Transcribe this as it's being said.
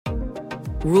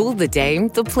Rule the day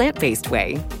the plant-based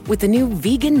way with the new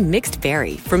vegan mixed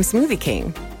berry from Smoothie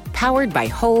King. Powered by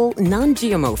whole,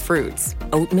 non-GMO fruits,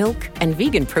 oat milk, and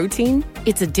vegan protein,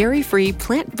 it's a dairy-free,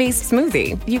 plant-based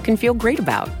smoothie you can feel great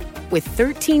about. With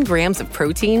 13 grams of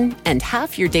protein and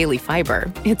half your daily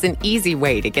fiber, it's an easy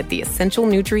way to get the essential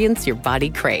nutrients your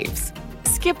body craves.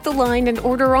 Skip the line and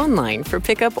order online for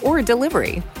pickup or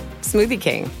delivery. Smoothie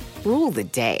King. Rule the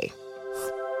day.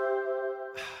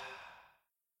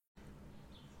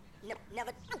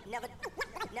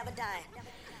 Never die.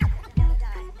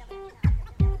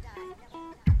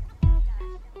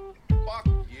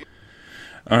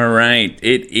 All right,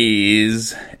 it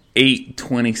is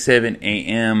 8:27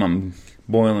 a.m. I'm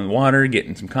boiling water,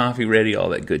 getting some coffee ready, all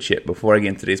that good shit. Before I get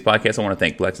into today's podcast, I want to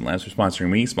thank Blackstone Labs for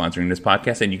sponsoring this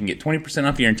podcast, and you can get 20%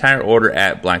 off your entire order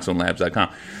at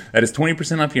blackstonelabs.com. That is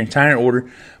 20% off your entire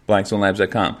order,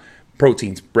 blackstonelabs.com.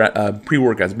 Proteins,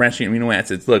 pre-workouts, branched chain amino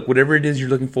acids. Look, whatever it is you're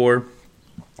looking for,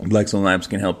 Blackstone Labs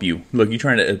can help you. Look, you're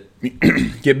trying to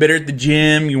get better at the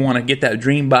gym, you want to get that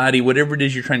dream body, whatever it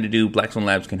is you're trying to do, Blackstone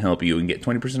Labs can help you and get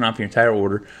 20% off your entire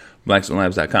order,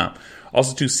 blackstonelabs.com.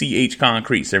 Also to CH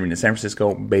Concrete, serving the San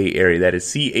Francisco Bay Area. That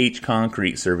is CH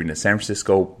Concrete, serving the San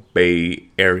Francisco Bay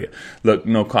Area. Look,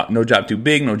 no job too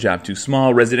big, no job too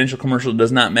small. Residential, commercial,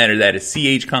 does not matter. That is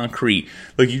CH Concrete.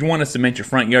 Look, you want to cement your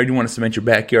front yard, you want to cement your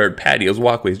backyard, patios,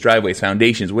 walkways, driveways,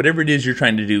 foundations, whatever it is you're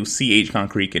trying to do, CH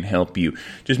Concrete can help you.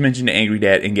 Just mention the Angry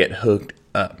Dad and get hooked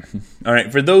up. All right,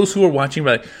 for those who are watching,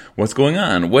 like, what's going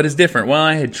on? What is different? Well,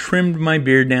 I had trimmed my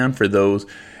beard down for those.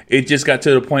 It just got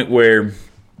to the point where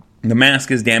the mask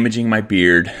is damaging my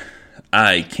beard.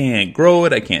 I can't grow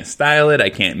it. I can't style it. I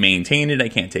can't maintain it. I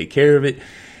can't take care of it.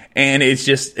 And it's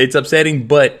upsetting,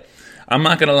 but I'm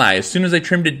not going to lie. As soon as I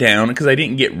trimmed it down, because I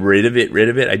didn't get rid of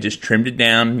it, I just trimmed it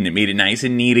down and it made it nice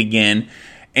and neat again.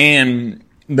 And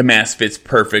the mask fits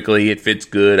perfectly. It fits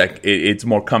good. It's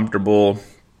more comfortable.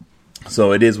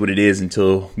 So it is what it is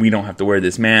until we don't have to wear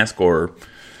this mask, or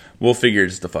we'll figure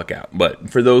this the fuck out. But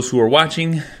for those who are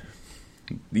watching,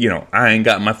 I ain't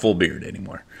got my full beard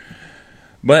anymore.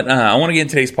 But I want to get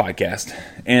into today's podcast.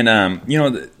 And,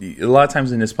 a lot of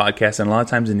times in this podcast and a lot of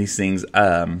times in these things,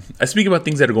 I speak about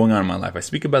things that are going on in my life. I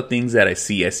speak about things that I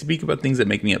see. I speak about things that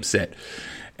make me upset.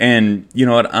 And, you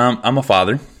know what? I'm a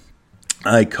father.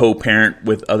 I co-parent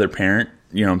with other parent.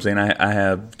 You know what I'm saying? I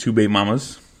have 2 baby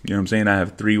mamas. You know what I'm saying? I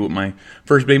have 3 with my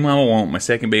first baby mama, 1 with my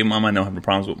second baby mama. I don't have no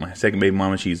problems with my second baby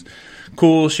mama. She's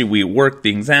cool. We work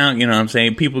things out. You know what I'm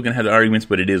saying? People can have the arguments,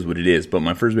 but it is what it is. But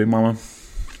my first baby mama,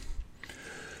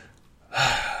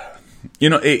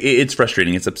 it's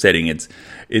frustrating. It's upsetting.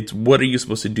 It's what are you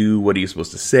supposed to do? What are you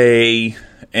supposed to say?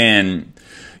 And,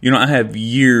 I have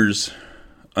years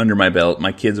under my belt.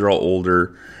 My kids are all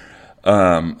older,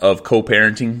 of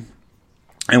co-parenting.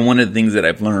 And one of the things that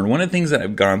I've learned, one of the things that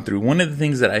I've gone through, one of the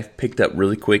things that I've picked up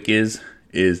really quick is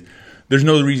there's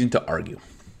no reason to argue.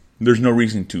 There's no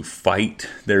reason to fight.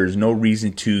 There's no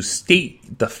reason to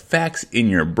state the facts in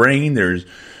your brain. There's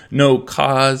no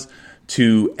cause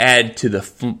to add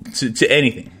to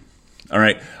anything. All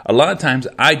right. A lot of times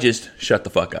I just shut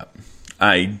the fuck up.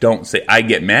 I don't say. I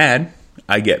get mad.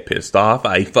 I get pissed off.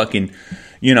 I fucking,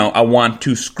 I want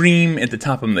to scream at the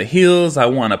top of my heels. I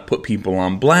want to put people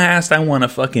on blast. I want to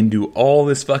fucking do all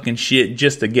this fucking shit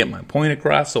just to get my point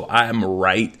across so I'm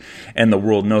right and the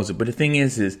world knows it. But the thing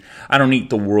is I don't need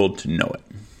the world to know it.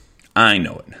 I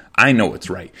know it. I know it's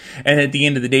right. And at the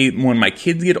end of the day, when my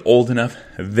kids get old enough,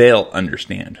 they'll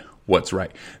understand what's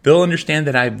right. They'll understand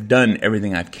that I've done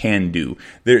everything I can do.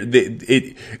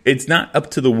 It's not up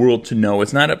to the world to know.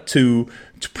 It's not up to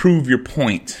prove your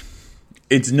point.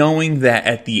 It's knowing that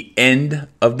at the end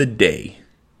of the day,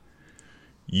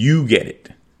 you get it.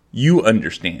 You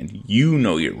understand. You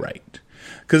know you're right.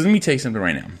 Because let me tell you something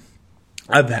right now.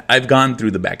 I've gone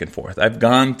through the back and forth. I've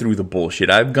gone through the bullshit.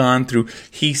 I've gone through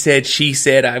he said, she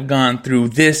said. I've gone through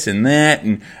this and that.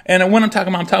 And when I'm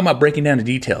talking about breaking down the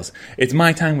details. It's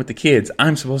my time with the kids.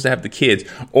 I'm supposed to have the kids.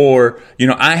 Or,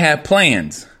 I have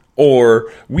plans.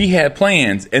 Or we have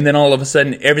plans. And then all of a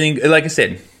sudden, everything, like I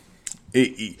said,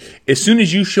 as soon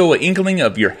as you show an inkling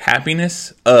of your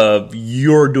happiness, of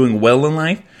you're doing well in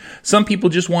life, some people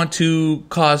just want to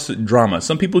cause drama.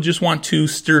 Some people just want to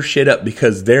stir shit up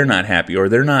because they're not happy or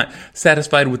they're not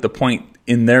satisfied with the point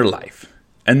in their life.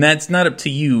 And that's not up to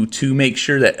you to make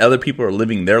sure that other people are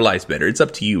living their lives better. It's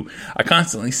up to you. I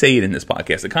constantly say it in this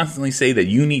podcast. I constantly say that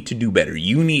you need to do better.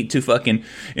 You need to fucking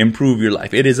improve your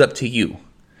life. It is up to you.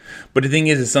 But the thing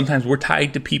is sometimes we're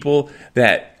tied to people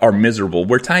that are miserable.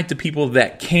 We're tied to people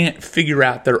that can't figure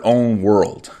out their own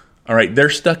world. All right,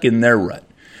 they're stuck in their rut.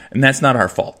 And that's not our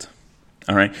fault.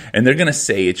 All right. And they're going to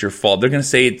say it's your fault. They're going to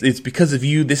say it's because of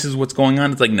you. This is what's going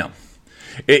on. It's like, no.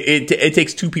 It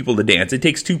takes two people to dance. It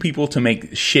takes two people to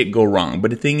make shit go wrong.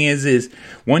 But the thing is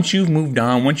once you've moved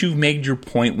on, once you've made your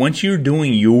point, once you're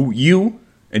doing you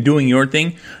and doing your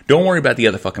thing, don't worry about the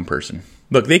other fucking person.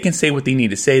 Look, they can say what they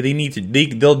need to say.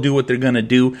 They'll do what they're going to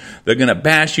do. They're going to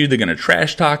bash you. They're going to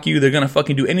trash talk you. They're going to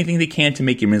fucking do anything they can to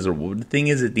make you miserable. But the thing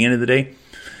is, at the end of the day,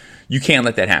 you can't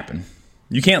let that happen.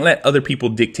 You can't let other people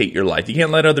dictate your life. You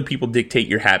can't let other people dictate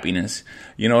your happiness.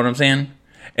 You know what I'm saying?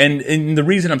 And the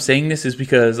reason I'm saying this is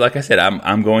because, like I said,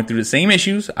 I'm going through the same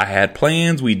issues. I had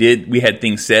plans. We had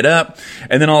things set up.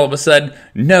 And then all of a sudden,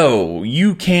 no,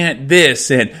 you can't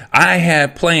this. And I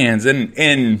have plans. And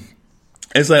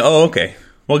it's like, oh, okay.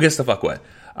 Well, guess the fuck what?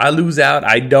 I lose out.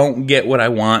 I don't get what I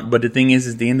want. But the thing is,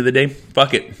 at the end of the day,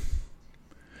 fuck it.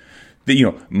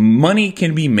 Money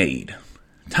can be made.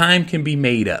 Time can be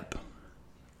made up.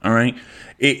 All right?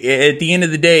 At the end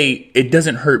of the day, it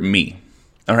doesn't hurt me.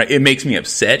 All right? It makes me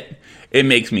upset. It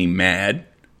makes me mad.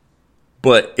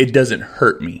 But it doesn't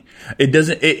hurt me.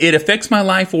 It affects my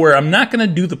life where I'm not going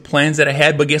to do the plans that I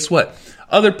had. But guess what?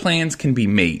 Other plans can be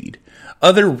made.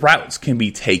 Other routes can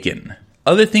be taken.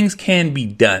 Other things can be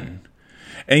done.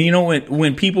 And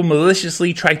when people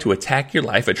maliciously try to attack your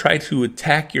life or try to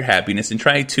attack your happiness and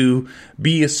try to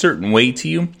be a certain way to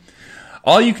you,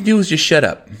 all you can do is just shut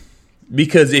up.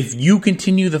 Because if you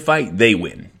continue the fight, they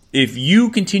win. If you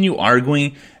continue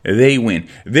arguing, they win.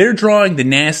 They're drawing the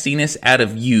nastiness out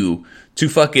of you to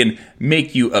fucking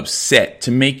make you upset,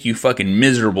 to make you fucking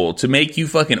miserable, to make you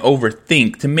fucking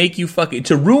overthink,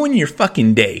 to ruin your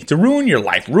fucking day, to ruin your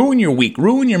life, ruin your week,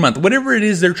 ruin your month, whatever it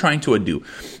is they're trying to do.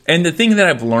 And the thing that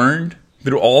I've learned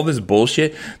through all this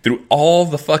bullshit, through all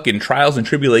the fucking trials and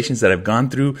tribulations that I've gone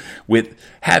through with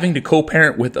having to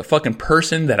co-parent with a fucking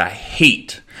person that I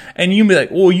hate. And you can be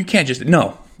like, well, you can't just,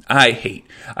 no, I hate.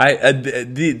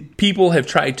 The people have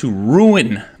tried to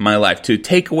ruin my life, to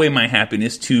take away my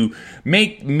happiness, to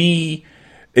make me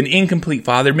an incomplete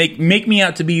father, make me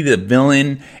out to be the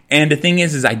villain. And the thing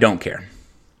is I don't care.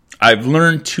 I've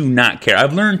learned to not care.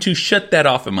 I've learned to shut that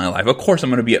off in my life. Of course,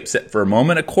 I'm going to be upset for a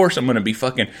moment. Of course, I'm going to be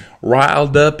fucking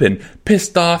riled up and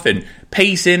pissed off and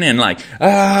pacing and like,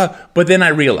 but then I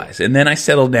realize, and then I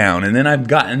settle down, and then I've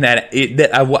gotten that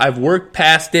I've worked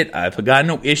past it. I've got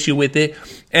no issue with it,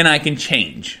 and I can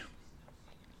change.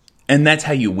 And that's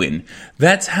how you win.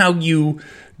 That's how you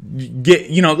get,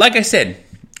 like I said,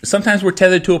 sometimes we're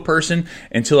tethered to a person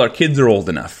until our kids are old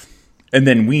enough. And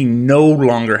then we no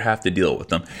longer have to deal with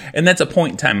them. And that's a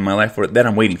point in time in my life that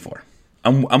I'm waiting for.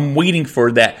 I'm waiting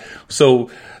for that.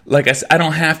 So, like I said, I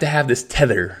don't have to have this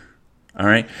tether. All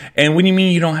right? And what do you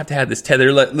mean you don't have to have this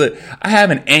tether? Look, I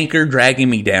have an anchor dragging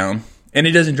me down. And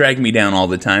it doesn't drag me down all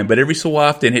the time. But every so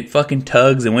often, it fucking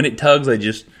tugs. And when it tugs, I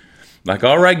just, like,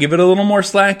 all right, give it a little more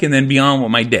slack and then be on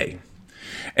with my day.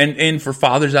 And for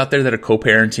fathers out there that are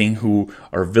co-parenting, who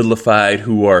are vilified,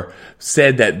 who are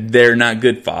said that they're not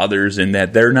good fathers and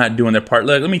that they're not doing their part,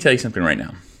 let me tell you something right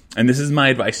now. And this is my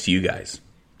advice to you guys.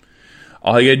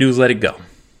 All you got to do is let it go.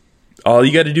 All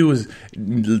you got to do is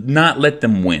not let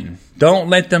them win. Don't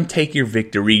let them take your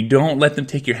victory. Don't let them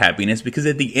take your happiness, because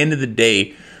at the end of the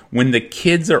day, when the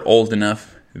kids are old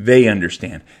enough, they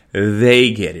understand.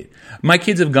 They get it. My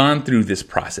kids have gone through this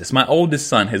process. My oldest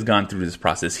son has gone through this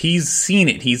process. He's seen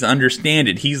it. He's understand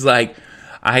it. He's like,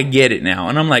 I get it now.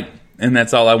 And I'm like, and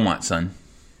that's all I want, son.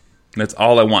 That's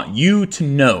all I want. You to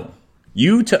know.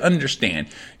 You to understand.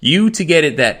 You to get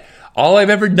it that all I've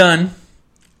ever done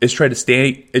is try to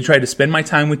spend my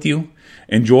time with you,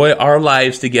 enjoy our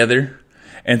lives together.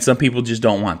 And some people just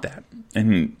don't want that.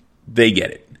 And they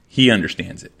get it. He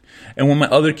understands it. And when my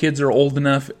other kids are old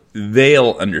enough,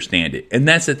 they'll understand it. And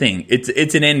that's the thing.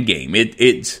 It's an end game.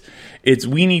 It's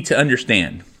we need to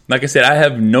understand. Like I said, I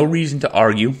have no reason to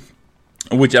argue,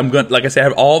 which like I said, I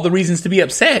have all the reasons to be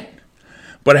upset,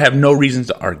 but I have no reasons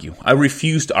to argue. I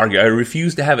refuse to argue. I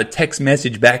refuse to have a text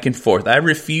message back and forth. I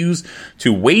refuse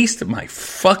to waste my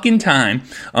fucking time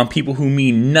on people who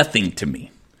mean nothing to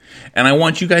me. And I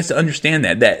want you guys to understand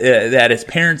that as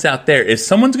parents out there, if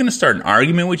someone's going to start an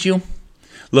argument with you,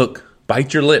 look,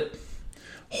 bite your lip,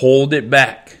 hold it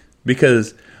back,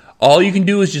 because all you can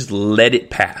do is just let it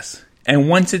pass. And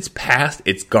once it's passed,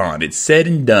 it's gone. It's said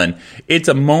and done. It's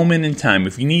a moment in time.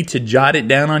 If you need to jot it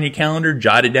down on your calendar,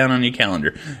 jot it down on your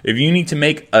calendar. If you need to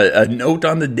make a note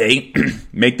on the day,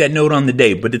 make that note on the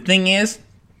day. But the thing is,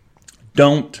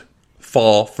 don't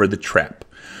fall for the trap.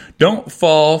 Don't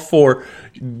fall for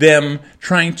them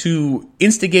trying to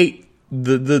instigate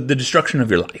the destruction of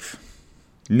your life.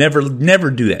 Never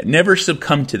do that. Never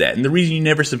succumb to that. And the reason you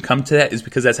never succumb to that is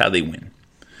because that's how they win.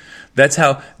 That's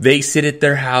how they sit at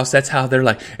their house. That's how they're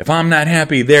like, if I'm not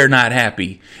happy, they're not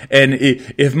happy. And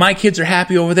if my kids are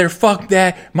happy over there, fuck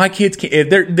that. My kids can't,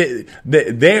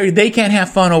 they can't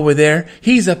have fun over there.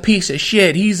 He's a piece of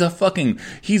shit. He's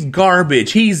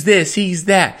garbage. He's this, he's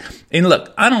that. And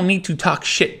look, I don't need to talk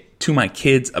shit to my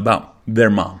kids about their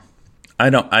mom. I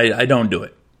don't do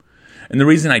it. And the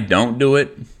reason I don't do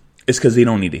it is because they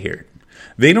don't need to hear it.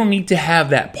 They don't need to have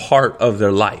that part of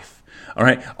their life. All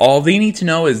right. All they need to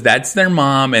know is that's their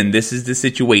mom and this is the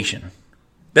situation.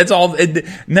 That's all. And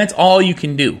that's all you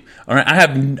can do. All right.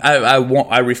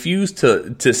 I refuse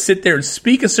to sit there and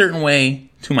speak a certain way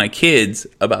to my kids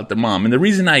about their mom. And the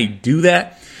reason I do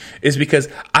that is because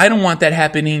I don't want that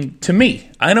happening to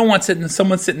me. I don't want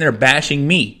someone sitting there bashing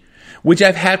me, which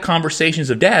I've had conversations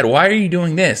of, Dad, why are you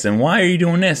doing this? And why are you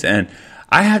doing this? And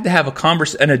I have to have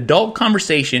an adult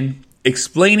conversation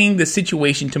explaining the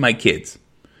situation to my kids.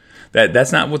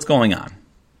 That's not what's going on.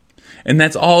 And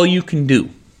that's all you can do.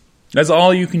 That's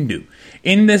all you can do.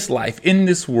 In this life, in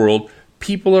this world,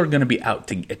 people are going to be out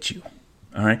to get you.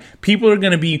 All right? People are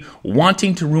going to be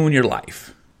wanting to ruin your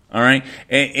life. All right?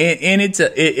 And it's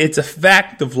a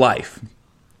fact of life.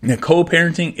 Now,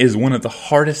 co-parenting is one of the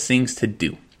hardest things to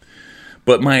do.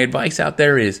 But my advice out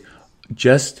there is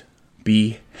just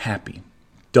be happy.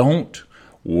 Don't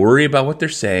worry about what they're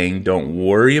saying. Don't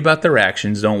worry about their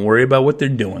actions. Don't worry about what they're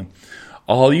doing.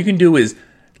 All you can do is,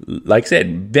 like I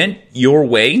said, vent your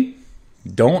way.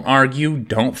 Don't argue.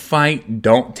 Don't fight.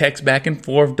 Don't text back and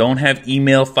forth. Don't have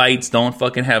email fights. Don't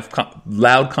fucking have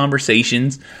loud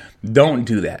conversations. Don't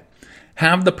do that.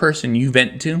 Have the person you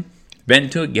vent to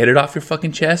it, get it off your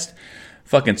fucking chest,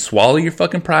 fucking swallow your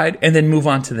fucking pride, and then move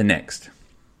on to the next.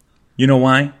 You know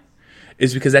why?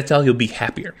 It's because that's how you'll be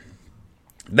happier.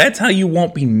 That's how you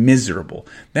won't be miserable.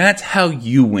 That's how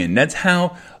you win. That's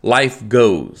how life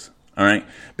goes. All right?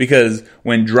 Because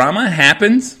when drama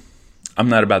happens, I'm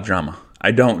not about drama.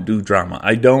 I don't do drama.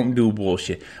 I don't do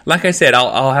bullshit. Like I said,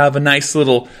 I'll have a nice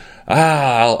little,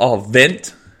 I'll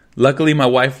vent. Luckily, my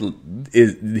wife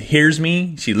hears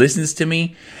me. She listens to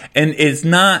me. And it's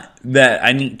not that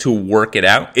I need to work it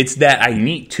out. It's that I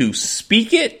need to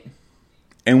speak it.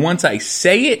 And once I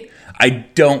say it, I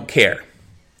don't care.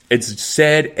 It's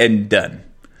said and done.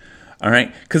 All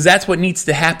right? Because that's what needs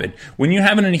to happen. When you're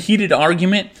having a heated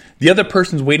argument, the other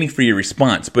person's waiting for your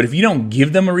response. But if you don't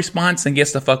give them a response, then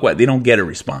guess the fuck what? They don't get a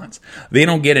response. They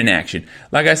don't get an action.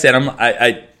 Like I said,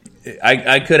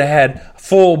 I could have had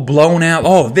full blown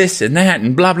out, this and that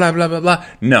and blah, blah, blah, blah, blah.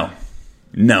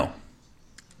 No.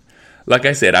 Like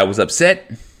I said, I was upset.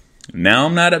 Now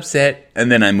I'm not upset.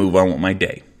 And then I move on with my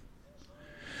day.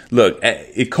 Look,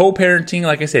 co-parenting,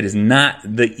 like I said, is not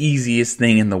the easiest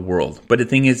thing in the world. But the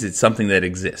thing is, it's something that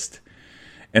exists.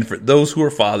 And for those who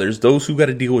are fathers, those who got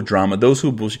to deal with drama, those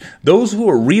who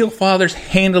are real fathers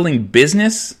handling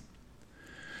business,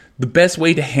 the best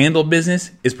way to handle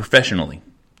business is professionally.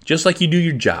 Just like you do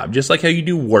your job, just like how you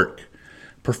do work.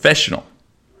 Professional.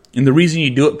 And the reason you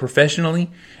do it professionally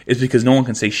is because no one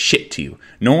can say shit to you.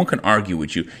 No one can argue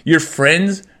with you. Your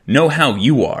friends know how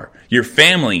you are. Your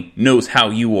family knows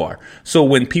how you are. So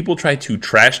when people try to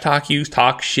trash talk you,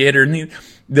 talk shit, or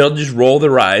they'll just roll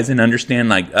their eyes and understand,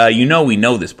 like, we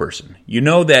know this person. We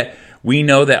know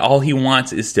that all he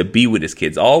wants is to be with his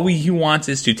kids. All he wants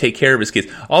is to take care of his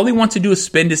kids. All he wants to do is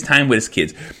spend his time with his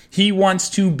kids. He wants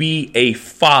to be a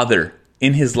father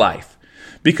in his life.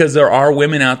 Because there are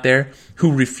women out there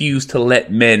who refuse to let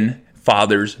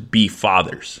fathers be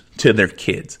fathers to their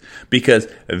kids. Because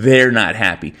they're not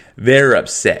happy. They're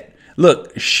upset.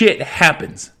 Look, shit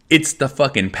happens. It's the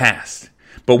fucking past.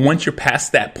 But once you're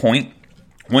past that point,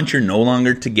 once you're no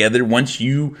longer together, once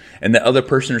you and the other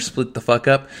person are split the fuck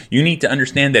up, you need to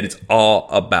understand that it's all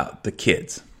about the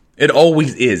kids. It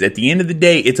always is. At the end of the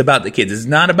day, it's about the kids. It's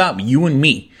not about you and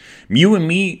me. You and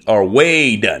me are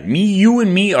way done. You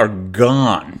and me are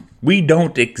gone. We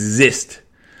don't exist,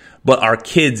 but our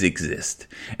kids exist.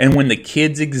 And when the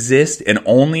kids exist and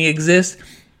only exist,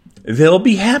 they'll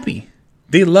be happy.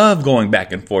 They love going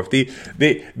back and forth.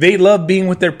 They love being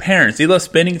with their parents. They love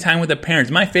spending time with their parents.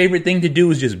 My favorite thing to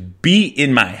do is just be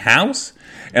in my house.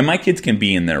 And my kids can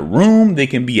be in their room. They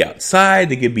can be outside.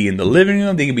 They can be in the living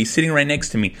room. They can be sitting right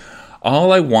next to me.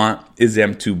 All I want is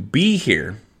them to be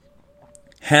here,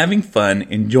 having fun,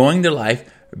 enjoying their life,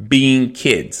 being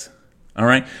kids. All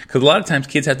right? Because a lot of times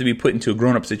kids have to be put into a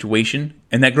grown-up situation,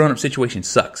 and that grown-up situation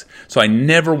sucks. So I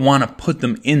never want to put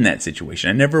them in that situation.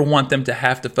 I never want them to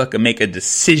have to fucking make a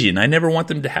decision. I never want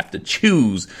them to have to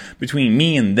choose between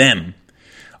me and them.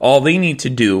 All they need to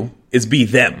do is be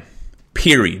them.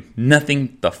 Period.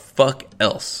 Nothing the fuck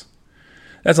else.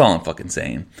 That's all I'm fucking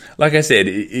saying. Like I said,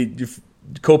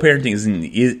 co-parenting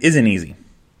isn't easy.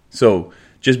 So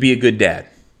just be a good dad.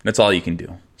 That's all you can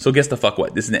do. So guess the fuck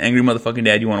what? This is the Angry Motherfucking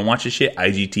Dad. You want to watch this shit?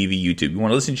 IGTV, YouTube. You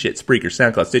want to listen to shit? Spreaker,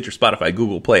 SoundCloud, Stitcher, Spotify,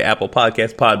 Google Play, Apple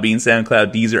Podcasts, Podbean,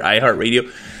 SoundCloud, Deezer,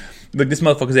 iHeartRadio. Look, this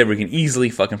motherfucker's ever. You can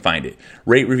easily fucking find it.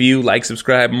 Rate, review, like,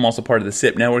 subscribe. I'm also part of the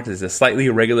SIP Network. It's a Slightly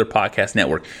Irregular Podcast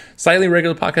Network. Slightly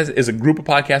Irregular Podcast is a group of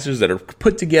podcasters that are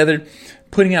put together,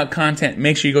 putting out content.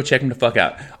 Make sure you go check them the fuck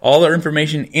out. All our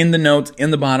information in the notes, in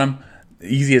the bottom.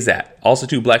 Easy as that. Also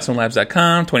to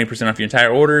blackstonelabs.com, 20% off your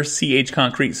entire order. CH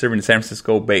Concrete, serving the San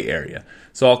Francisco Bay Area.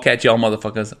 So I'll catch y'all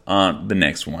motherfuckers on the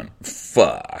next one.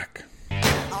 Fuck.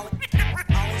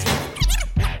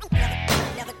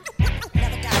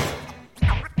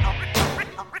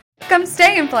 Come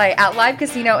stay and play at Live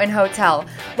Casino and Hotel.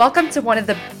 Welcome to one of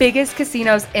the biggest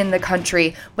casinos in the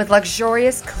country with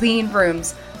luxurious, clean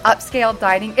rooms, upscale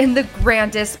dining, and the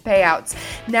grandest payouts.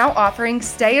 Now offering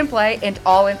stay and play and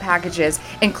all-in packages,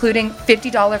 including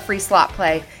 $50 free slot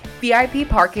play, VIP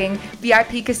parking,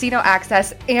 VIP casino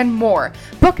access, and more.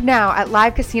 Book now at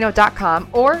livecasino.com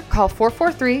or call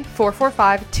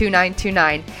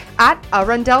 443-445-2929 at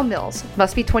Arundel Mills.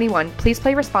 Must be 21. Please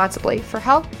play responsibly. For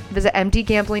help, visit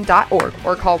mdgambling.org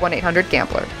or call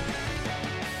 1-800-GAMBLER.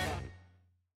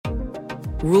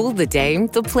 Rule the day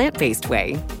the plant-based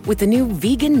way with the new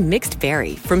vegan mixed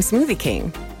berry from Smoothie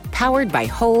King. Powered by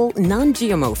whole,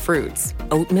 non-GMO fruits,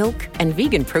 oat milk, and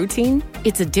vegan protein,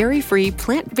 it's a dairy-free,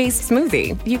 plant-based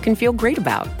smoothie you can feel great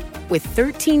about. With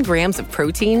 13 grams of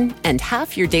protein and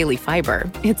half your daily fiber,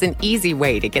 it's an easy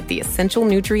way to get the essential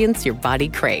nutrients your body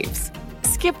craves.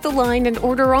 Skip the line and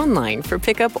order online for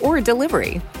pickup or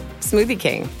delivery. Smoothie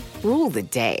King. Rule the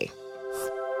day.